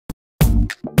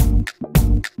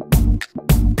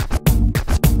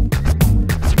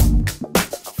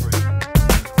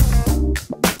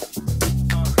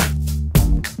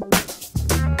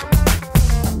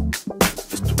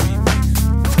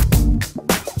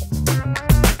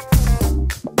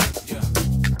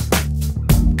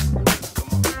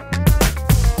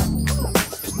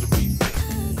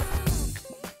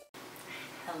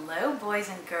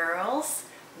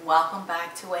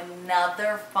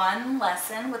another fun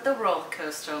lesson with the roller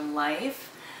coaster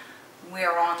life.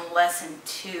 We're on lesson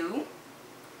 2,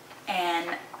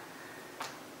 and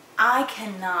I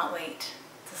cannot wait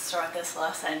to start this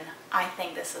lesson. I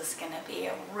think this is going to be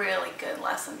a really good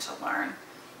lesson to learn.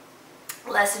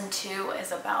 Lesson 2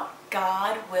 is about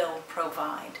God will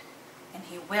provide, and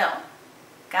He will.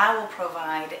 God will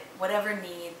provide whatever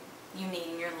need you need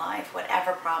in your life,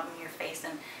 whatever problem you're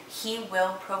facing. He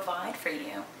will provide for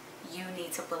you. You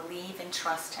need to believe and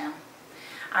trust Him.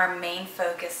 Our main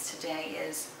focus today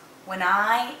is when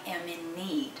I am in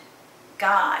need,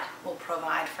 God will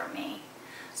provide for me.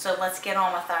 So let's get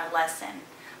on with our lesson.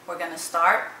 We're going to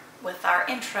start with our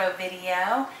intro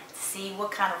video to see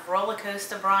what kind of roller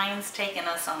coaster Brian's taking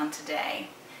us on today.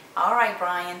 All right,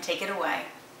 Brian, take it away.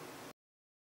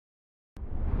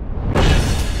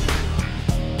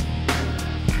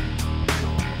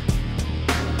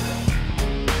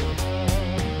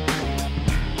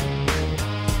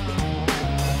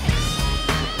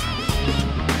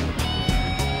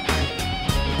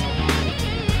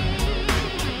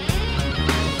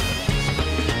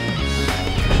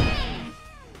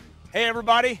 Hey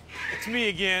everybody, it's me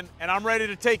again, and I'm ready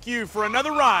to take you for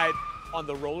another ride on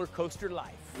the roller coaster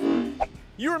life.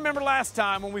 You remember last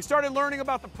time when we started learning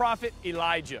about the prophet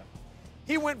Elijah.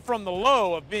 He went from the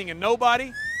low of being a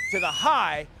nobody to the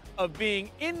high of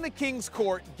being in the king's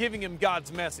court giving him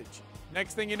God's message.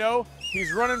 Next thing you know,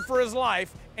 he's running for his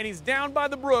life and he's down by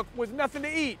the brook with nothing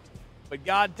to eat. But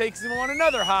God takes him on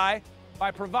another high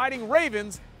by providing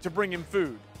ravens to bring him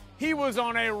food. He was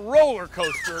on a roller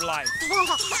coaster life.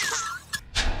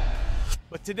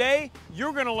 But today,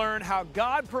 you're going to learn how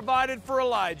God provided for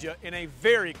Elijah in a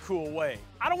very cool way.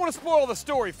 I don't want to spoil the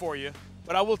story for you,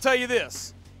 but I will tell you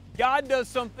this. God does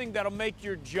something that'll make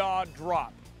your jaw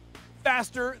drop.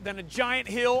 Faster than a giant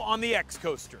hill on the X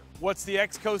coaster. What's the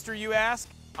X coaster, you ask?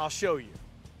 I'll show you.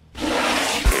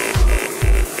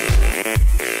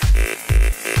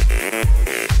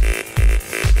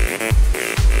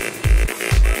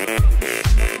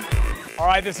 All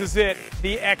right, this is it,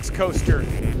 the X coaster.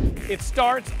 It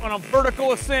starts on a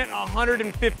vertical ascent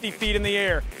 150 feet in the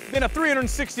air, then a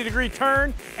 360-degree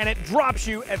turn, and it drops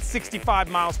you at 65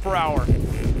 miles per hour.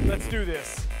 Let's do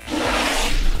this.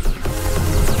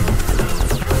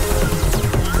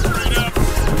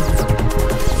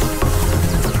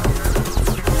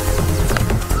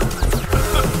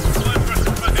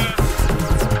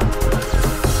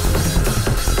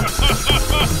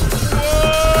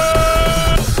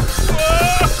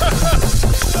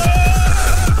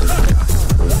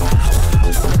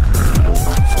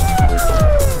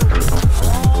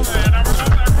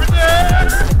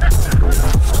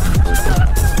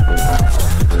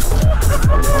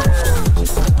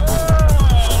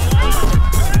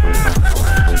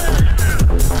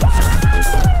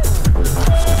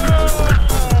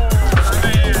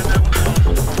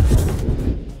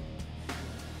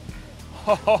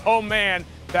 Oh man,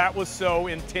 that was so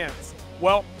intense.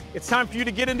 Well, it's time for you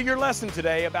to get into your lesson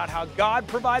today about how God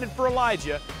provided for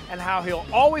Elijah and how He'll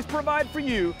always provide for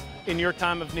you in your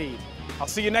time of need. I'll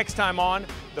see you next time on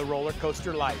The Roller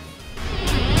Coaster Life.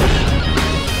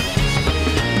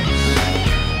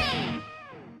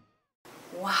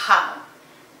 Wow,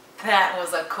 that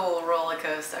was a cool roller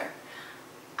coaster.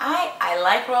 I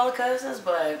like roller coasters,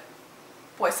 but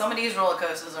boy, some of these roller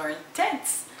coasters are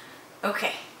intense.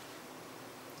 Okay.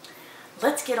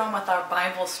 Let's get on with our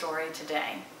Bible story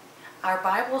today. Our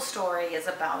Bible story is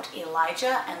about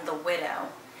Elijah and the widow.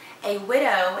 A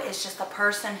widow is just a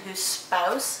person whose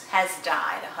spouse has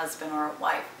died, a husband or a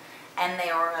wife, and they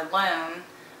are alone,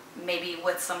 maybe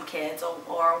with some kids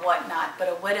or whatnot. But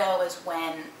a widow is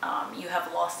when you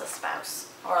have lost a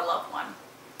spouse or a loved one.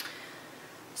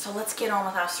 So let's get on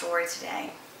with our story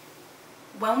today.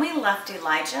 When we left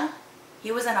Elijah,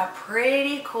 he was in a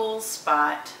pretty cool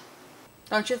spot.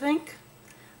 Don't you think?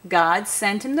 God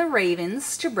sent him the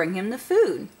ravens to bring him the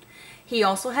food. He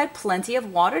also had plenty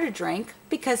of water to drink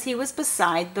because he was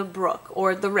beside the brook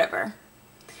or the river.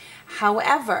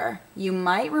 However, you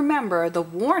might remember the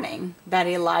warning that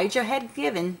Elijah had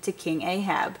given to King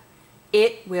Ahab.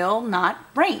 It will not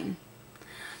rain.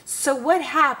 So what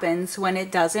happens when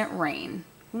it doesn't rain?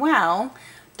 Well,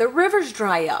 the rivers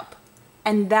dry up,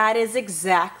 and that is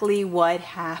exactly what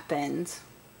happened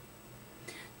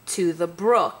to the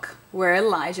brook where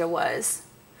Elijah was.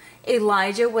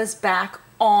 Elijah was back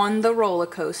on the roller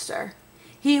coaster.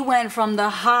 He went from the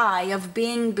high of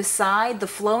being beside the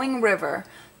flowing river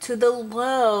to the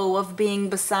low of being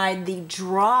beside the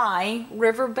dry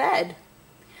riverbed.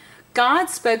 God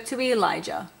spoke to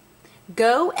Elijah,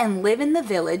 "Go and live in the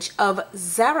village of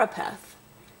Zarephath.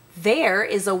 There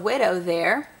is a widow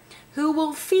there who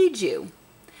will feed you."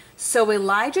 So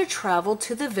Elijah traveled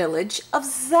to the village of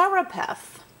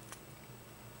Zarephath.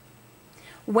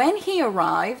 When he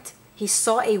arrived, he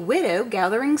saw a widow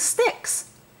gathering sticks.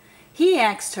 He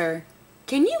asked her,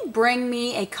 "Can you bring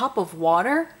me a cup of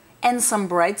water and some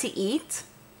bread to eat?"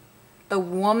 The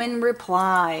woman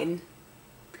replied,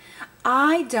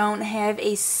 "I don't have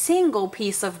a single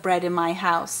piece of bread in my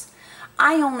house.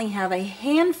 I only have a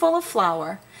handful of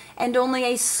flour and only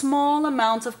a small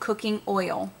amount of cooking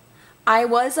oil. I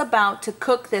was about to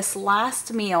cook this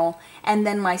last meal, and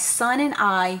then my son and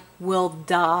I will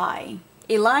die."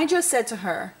 Elijah said to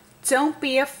her, "Don't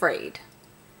be afraid.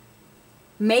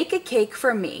 Make a cake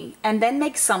for me, and then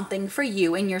make something for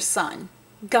you and your son.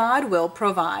 God will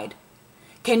provide."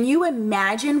 Can you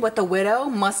imagine what the widow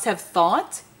must have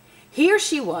thought? Here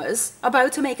she was,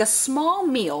 about to make a small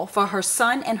meal for her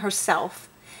son and herself.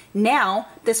 Now,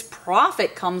 this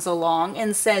prophet comes along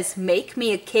and says, "Make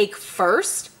me a cake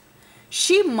first?"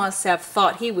 She must have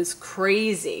thought he was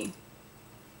crazy.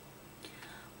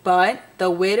 But the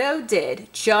widow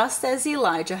did just as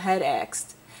Elijah had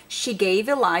asked. She gave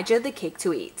Elijah the cake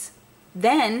to eat.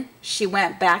 Then she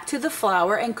went back to the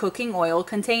flour and cooking oil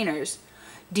containers.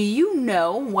 Do you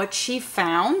know what she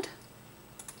found?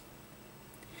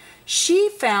 She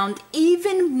found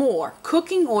even more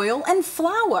cooking oil and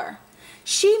flour.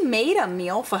 She made a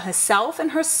meal for herself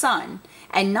and her son.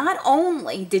 And not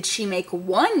only did she make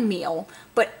one meal,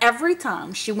 but every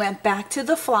time she went back to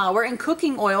the flour and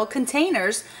cooking oil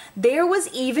containers, there was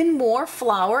even more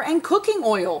flour and cooking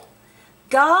oil.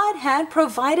 God had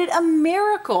provided a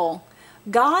miracle.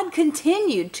 God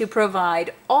continued to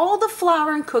provide all the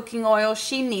flour and cooking oil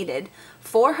she needed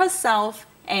for herself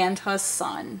and her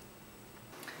son.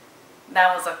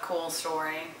 That was a cool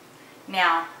story.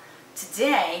 Now,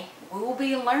 today we will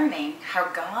be learning how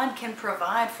God can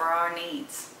provide for our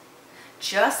needs.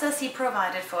 Just as he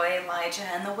provided for Elijah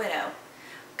and the widow,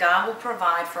 God will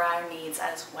provide for our needs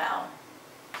as well.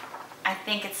 I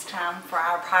think it's time for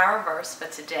our power verse for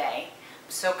today.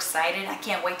 I'm so excited. I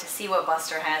can't wait to see what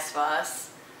Buster has for us.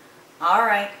 All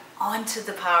right, on to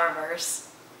the power verse.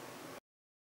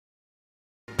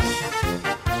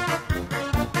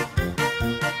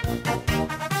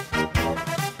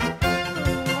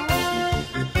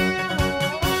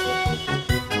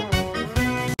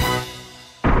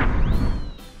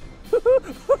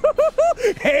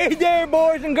 Hey there,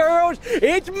 boys and girls,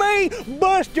 it's me,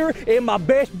 Buster, and my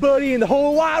best buddy in the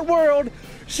whole wide world,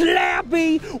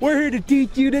 Slappy. We're here to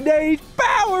teach you today's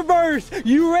power verse.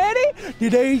 You ready?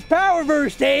 Today's power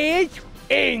verse says,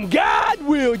 "And God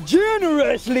will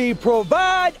generously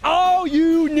provide all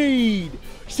you need."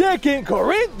 2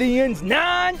 Corinthians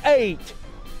 9:8.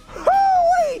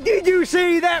 Did you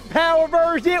see that power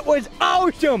verse? It was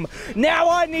awesome. Now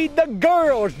I need the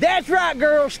girls. That's right,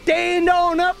 girls. Stand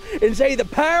on up and say the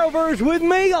power verse with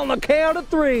me on the count of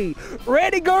 3.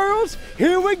 Ready, girls?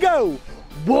 Here we go.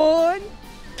 1,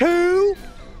 2,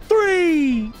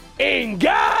 3. And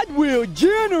God will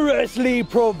generously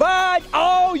provide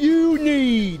all you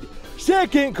need.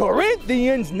 2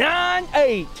 Corinthians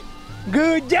 9:8.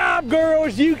 Good job,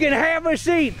 girls. You can have a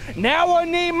seat. Now I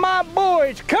need my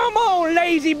boys. Come on,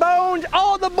 lazy bones.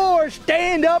 All the boys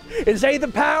stand up and say the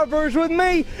power verse with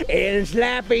me and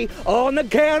Slappy on the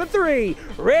count of 3.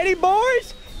 Ready,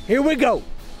 boys? Here we go.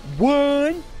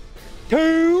 1,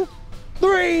 2,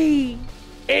 3.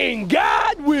 And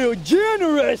God will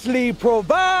generously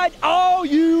provide all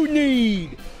you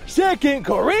need. 2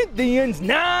 Corinthians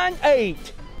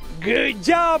 9:8. Good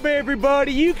job,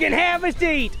 everybody. You can have a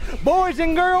seat. Boys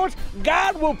and girls,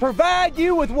 God will provide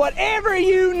you with whatever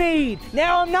you need.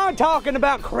 Now, I'm not talking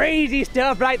about crazy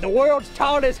stuff like the world's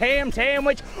tallest ham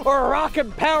sandwich or a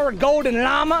rocket-powered golden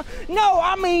llama. No,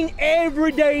 I mean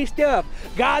everyday stuff.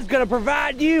 God's gonna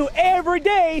provide you every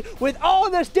day with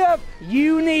all the stuff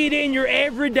you need in your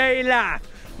everyday life.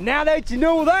 Now that you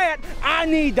know that, I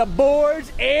need the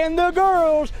boys and the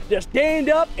girls to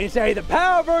stand up and say the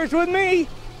power verse with me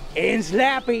and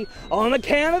Slappy on the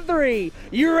count of 3.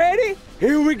 You ready?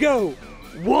 Here we go.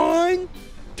 1,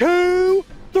 2,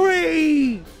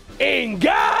 3. And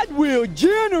God will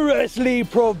generously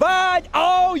provide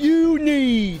all you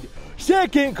need.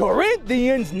 2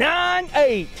 Corinthians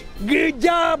 9:8. Good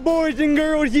job, boys and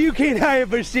girls. You can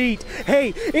have a seat.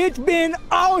 Hey, it's been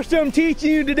awesome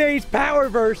teaching you today's power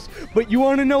verse, but you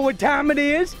want to know what time it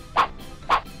is?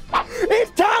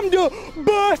 It's time to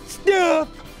bust stuff.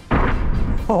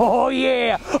 Oh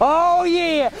yeah, oh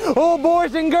yeah. Oh,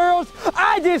 boys and girls,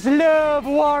 I just love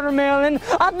watermelon.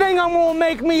 I think I'm gonna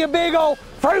make me a big old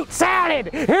fruit salad.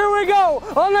 Here we go,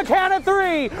 on the count of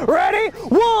 3. Ready?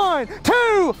 1,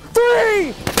 2,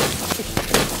 3.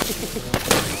 That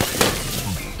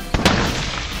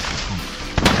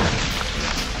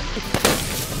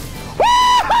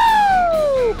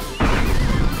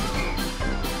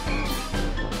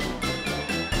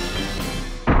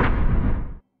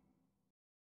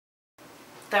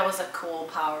was a cool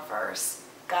power verse.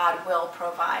 God will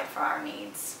provide for our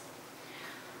needs.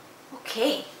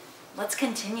 Okay, let's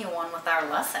continue on with our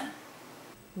lesson.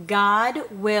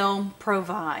 God will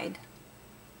provide.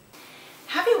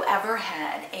 Have you ever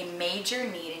had a major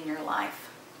need in your life?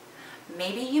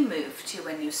 Maybe you moved to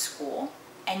a new school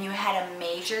and you had a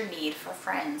major need for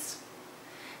friends.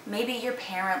 Maybe your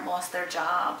parent lost their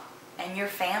job and your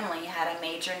family had a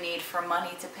major need for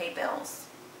money to pay bills.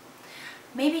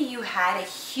 Maybe you had a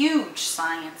huge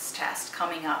science test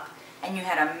coming up and you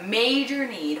had a major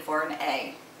need for an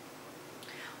A.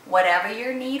 Whatever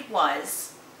your need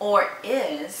was or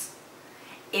is,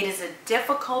 it is a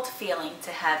difficult feeling to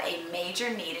have a major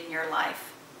need in your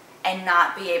life and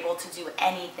not be able to do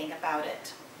anything about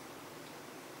it.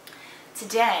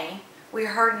 Today, we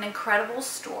heard an incredible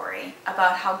story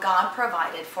about how God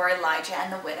provided for Elijah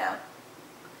and the widow.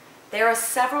 There are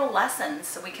several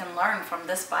lessons that we can learn from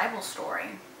this Bible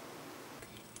story.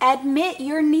 Admit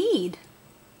your need.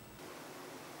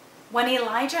 When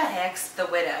Elijah asked the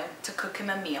widow to cook him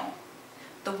a meal,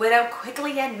 the widow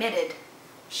quickly admitted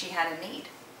she had a need.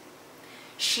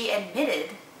 She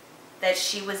admitted that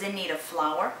she was in need of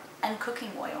flour and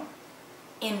cooking oil.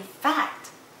 In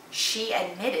fact, she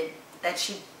admitted that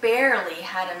she barely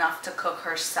had enough to cook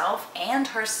herself and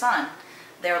her son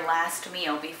their last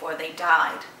meal before they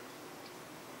died,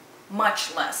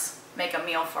 much less make a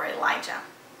meal for Elijah.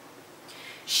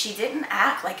 She didn't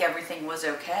act like everything was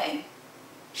okay.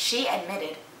 She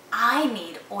admitted, I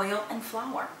need oil and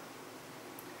flour.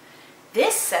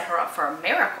 This set her up for a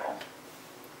miracle.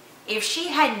 If she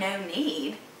had no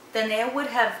need, then there would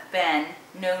have been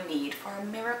no need for a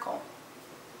miracle.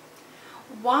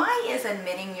 Why is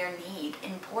admitting your need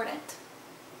important?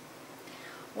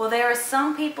 Well, there are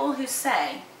some people who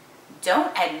say,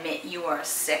 don't admit you are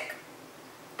sick.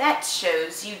 That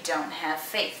shows you don't have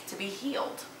faith to be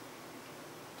healed.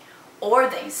 Or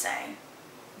they say,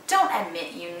 don't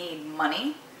admit you need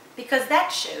money because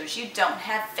that shows you don't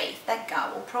have faith that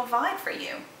God will provide for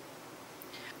you.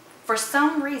 For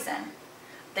some reason,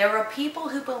 there are people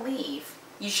who believe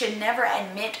you should never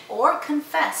admit or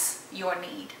confess your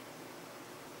need.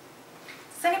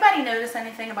 Does anybody notice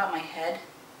anything about my head?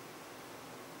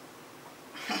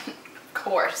 Of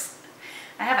course,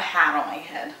 I have a hat on my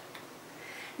head.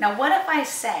 Now what if I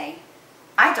say,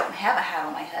 I don't have a hat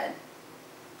on my head?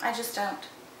 I just don't.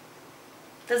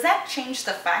 Does that change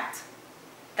the fact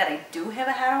that I do have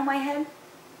a hat on my head?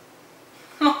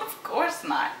 Of course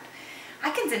not. I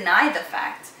can deny the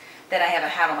fact that I have a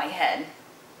hat on my head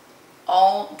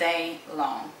all day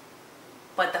long.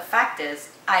 But the fact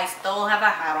is, I still have a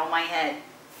hat on my head.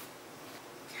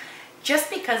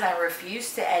 Just because I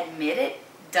refuse to admit it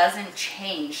doesn't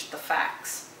change the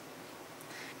facts.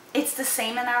 It's the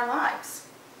same in our lives.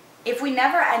 If we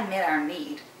never admit our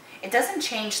need, it doesn't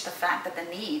change the fact that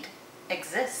the need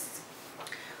exists.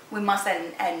 We must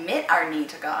admit our need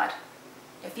to God.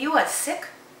 If you are sick,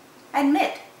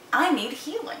 admit, I need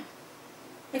healing.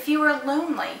 If you are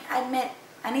lonely, admit,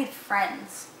 I need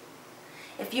friends.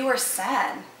 If you are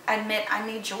sad, admit, I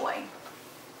need joy.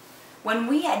 When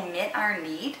we admit our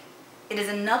need, it is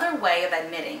another way of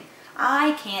admitting,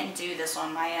 I can't do this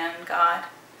on my own, God.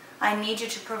 I need you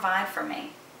to provide for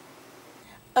me.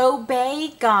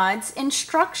 Obey God's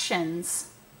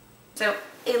instructions. So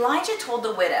Elijah told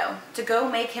the widow to go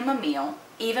make him a meal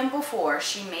even before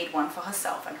she made one for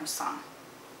herself and her son.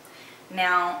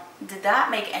 Now, did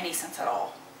that make any sense at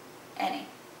all? Any?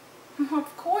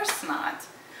 Of course not.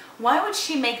 Why would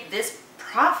she make this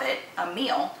prophet a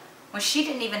meal when she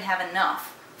didn't even have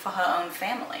enough for her own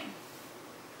family?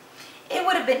 It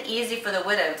would have been easy for the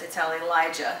widow to tell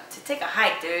Elijah to take a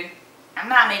hike, dude. I'm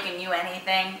not making you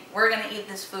anything. We're going to eat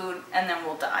this food and then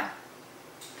we'll die.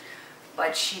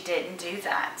 But she didn't do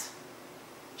that.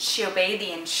 She obeyed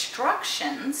the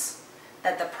instructions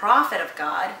that the prophet of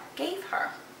God gave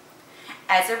her.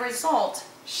 As a result,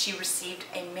 she received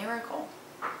a miracle.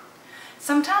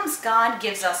 Sometimes God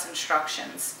gives us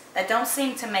instructions that don't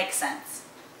seem to make sense.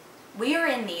 We are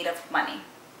in need of money.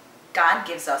 God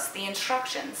gives us the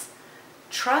instructions.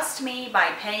 Trust me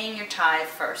by paying your tithe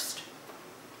first.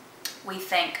 We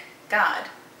think, God,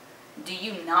 do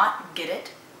you not get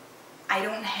it? I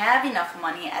don't have enough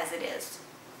money as it is.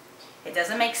 It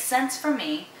doesn't make sense for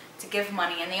me to give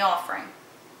money in the offering.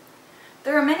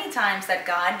 There are many times that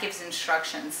God gives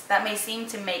instructions that may seem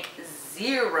to make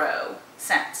 0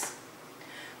 sense.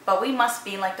 but we must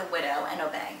be like the widow and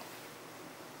obey.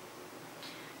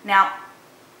 Now,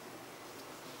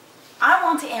 I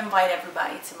want to invite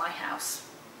everybody to my house.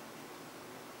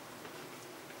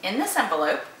 In this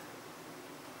envelope,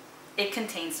 it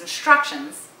contains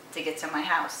instructions to get to my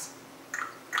house.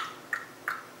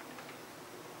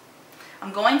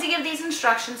 I'm going to give these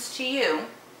instructions to you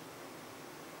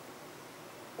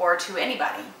or to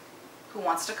anybody who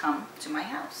wants to come to my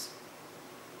house.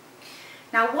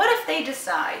 Now, what if they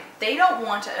decide they don't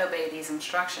want to obey these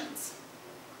instructions?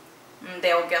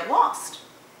 They'll get lost.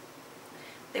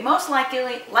 They most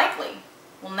likely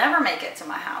will never make it to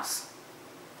my house.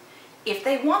 If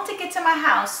they want to get to my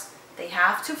house, they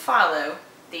have to follow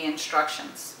the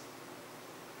instructions.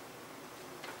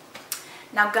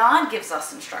 Now, God gives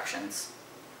us instructions.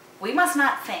 We must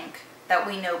not think that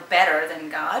we know better than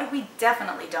God. We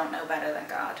definitely don't know better than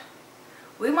God.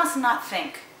 We must not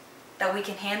think that we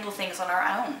can handle things on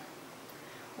our own.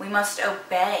 We must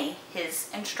obey His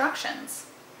instructions.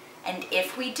 And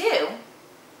if we do,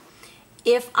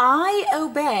 If I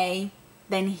obey,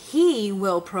 then He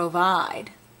will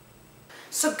provide.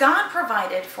 so God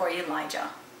provided for Elijah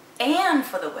and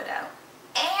for the widow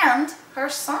and her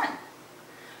son,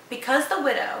 because the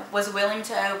widow was willing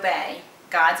to obey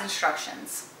God's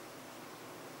instructions.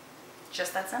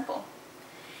 Just that simple.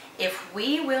 If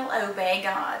we will obey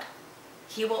God,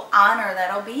 He will honor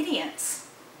that obedience.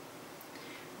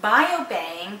 By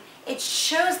obeying, it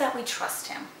shows that we trust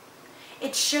Him.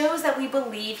 It shows that we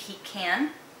believe He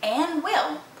can and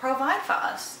will provide for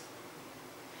us.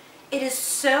 It is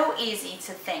so easy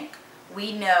to think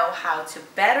we know how to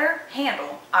better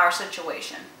handle our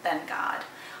situation than God.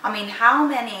 I mean, how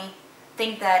many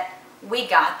think that we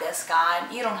got this,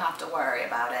 God, you don't have to worry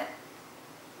about it?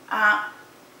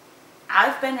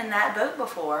 I've been in that boat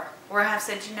before where I've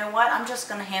said, you know what, I'm just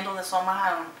going to handle this on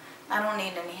my own. I don't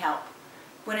need any help.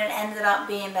 When it ended up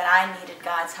being that I needed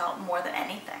God's help more than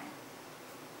anything.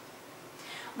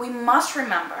 We must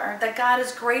remember that God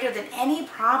is greater than any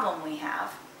problem we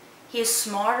have. He is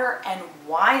smarter and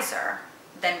wiser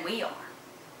than we are.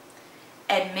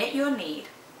 Admit your need,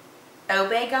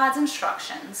 obey God's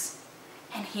instructions,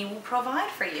 and He will provide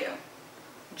for you,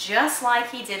 just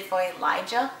like He did for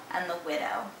Elijah and the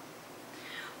widow.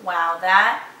 Wow,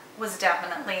 that was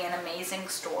definitely an amazing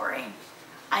story.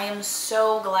 I am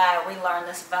so glad we learned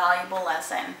this valuable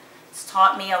lesson. It's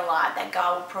taught me a lot that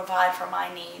God will provide for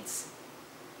my needs.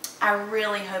 I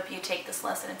really hope you take this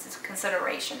lesson into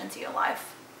consideration into your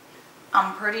life.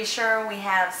 I'm pretty sure we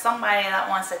have somebody that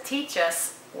wants to teach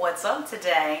us what's up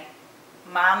today.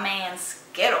 My man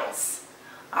Skittles.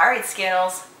 All right,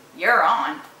 Skittles, you're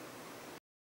on.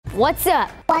 What's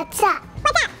up? What's up?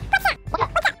 What's up? What's up?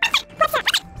 What's up?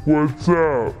 What's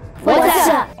up? What's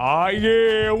up? Ah,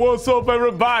 yeah, what's up,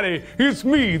 everybody? It's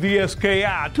me, the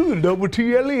SKI to the double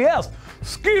TLES,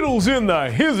 Skittles in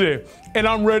the hizzy, and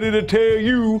I'm ready to tell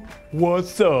you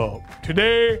what's up.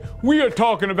 Today, we are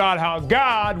talking about how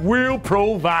God will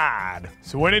provide.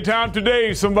 So anytime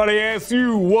today somebody asks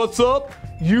you what's up,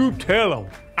 you tell them,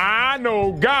 I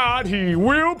know God, He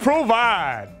will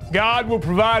provide. God will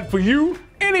provide for you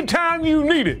anytime you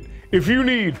need it. If you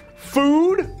need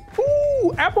food,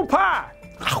 ooh, apple pie.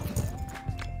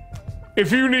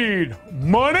 If you need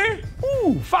money,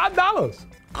 ooh, $5.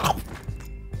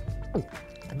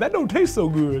 That don't taste so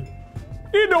good.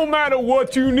 It don't matter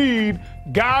what you need,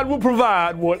 God will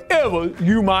provide whatever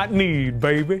you might need,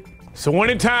 baby. So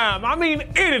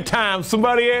anytime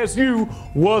somebody asks you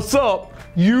what's up,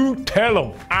 you tell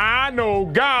them, I know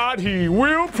God, He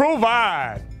will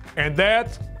provide. And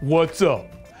that's what's up.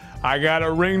 I got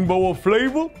a rainbow of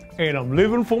flavor, and I'm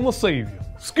living for my Savior.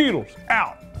 Skittles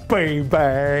out,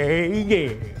 baby,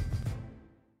 yeah.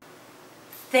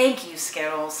 Thank you,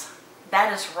 Skittles.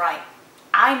 That is right.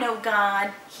 I know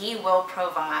God, He will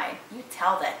provide. You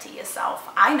tell that to yourself.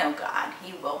 I know God,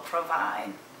 He will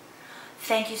provide.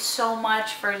 Thank you so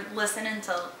much for listening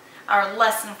to our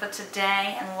lesson for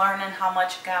today and learning how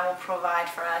much God will provide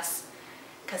for us,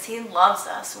 because He loves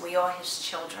us. We are His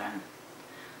children.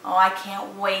 Oh, I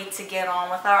can't wait to get on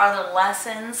with our other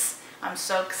lessons. I'm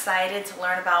so excited to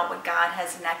learn about what God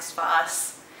has next for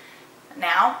us.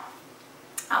 Now,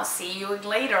 I'll see you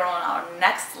later on our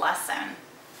next lesson.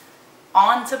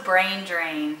 On to brain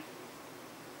drain.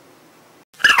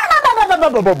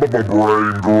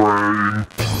 Brain drain.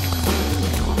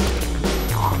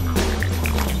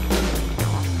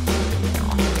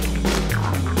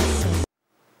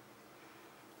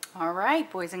 All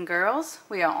right, boys and girls,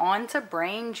 we are on to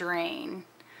brain drain.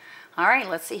 All right,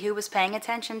 let's see who was paying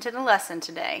attention to the lesson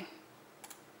today.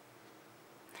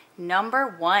 Number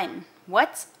 1,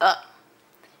 what's up?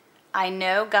 I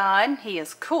know God, He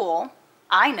is cool.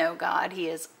 I know God, He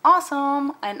is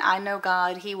awesome. And I know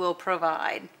God, He will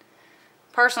provide.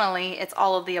 Personally, it's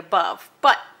all of the above.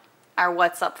 But our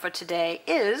what's up for today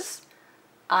is,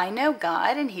 I know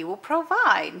God and He will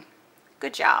provide.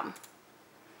 Good job.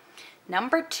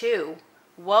 Number 2,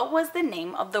 what was the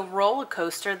name of the roller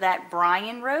coaster that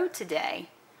Brian rode today?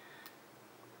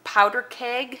 Powder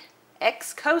Keg,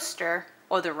 X-Coaster,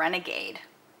 or the Renegade?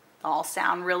 All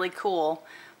sound really cool,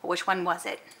 but which one was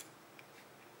it?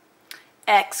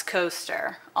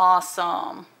 X-Coaster.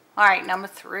 Awesome. All right, number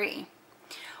 3.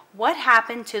 What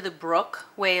happened to the brook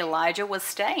where Elijah was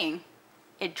staying?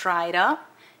 It dried up,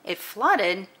 it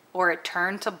flooded, or it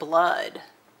turned to blood?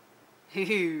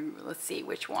 Ooh, let's see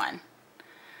which one.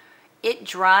 It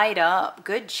dried up.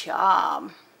 Good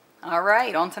job. All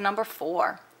right, on to number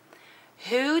 4.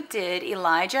 Who did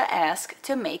Elijah ask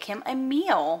to make him a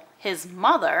meal? His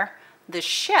mother, the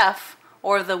chef,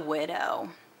 or the widow?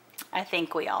 I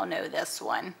think we all know this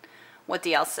one. What do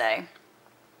y'all say?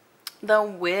 The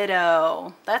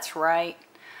widow. That's right.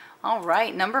 All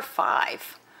right, number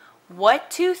 5.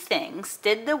 What 2 things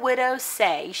did the widow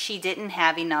say she didn't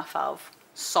have enough of?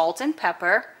 Salt and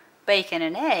pepper, bacon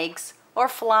and eggs, or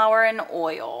flour and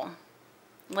oil?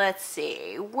 Let's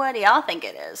see. What do y'all think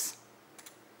it is?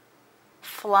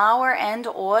 Flour and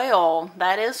oil.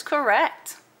 That is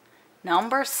correct.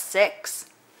 Number 6.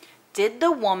 Did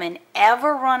the woman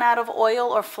ever run out of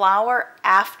oil or flour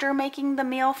after making the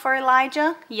meal for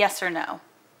Elijah? Yes or no?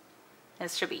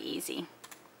 This should be easy.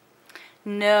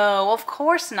 No, of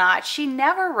course not. She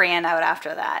never ran out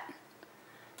after that.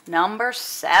 Number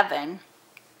 7.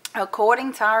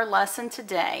 According to our lesson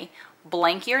today,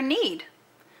 blank your need.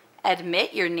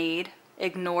 Admit your need,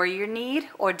 ignore your need,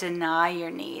 or deny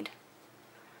your need.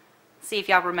 See if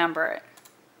y'all remember it.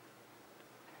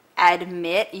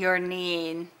 Admit your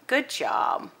need. Good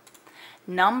job.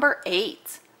 Number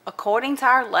 8. According to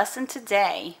our lesson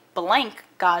today, blank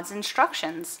God's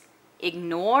instructions.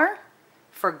 Ignore,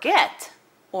 forget,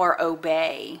 or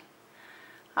obey.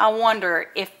 I wonder,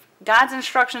 if God's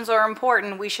instructions are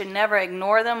important, we should never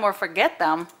ignore them or forget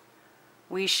them.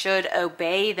 We should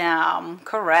obey them.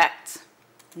 Correct.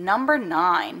 Number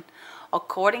 9.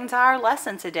 According to our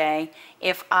lesson today,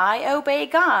 if I obey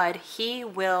God, He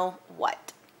will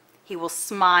what? He will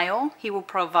smile, He will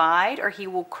provide, or He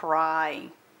will cry?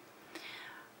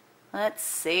 Let's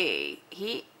see.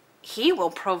 He will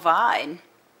provide.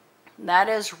 That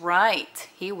is right.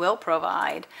 He will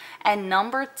provide. And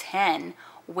number 10,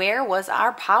 where was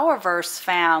our power verse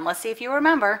found? Let's see if you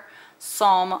remember.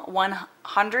 Psalm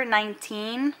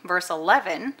 119, verse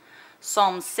 11,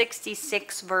 Psalm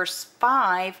 66, verse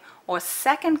 5, or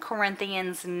 2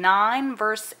 Corinthians 9,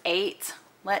 verse 8.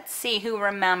 Let's see who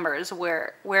remembers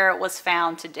where it was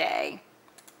found today.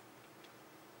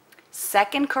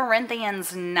 2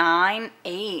 Corinthians 9,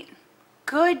 8.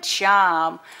 Good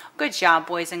job. Good job,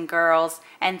 boys and girls.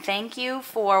 And thank you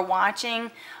for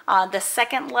watching the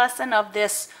second lesson of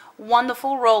this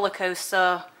wonderful roller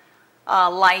coaster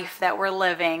life that we're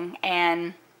living.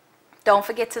 And don't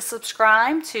forget to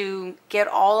subscribe to get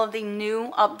all of the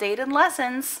new updated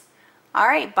lessons. All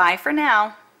right, bye for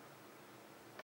now.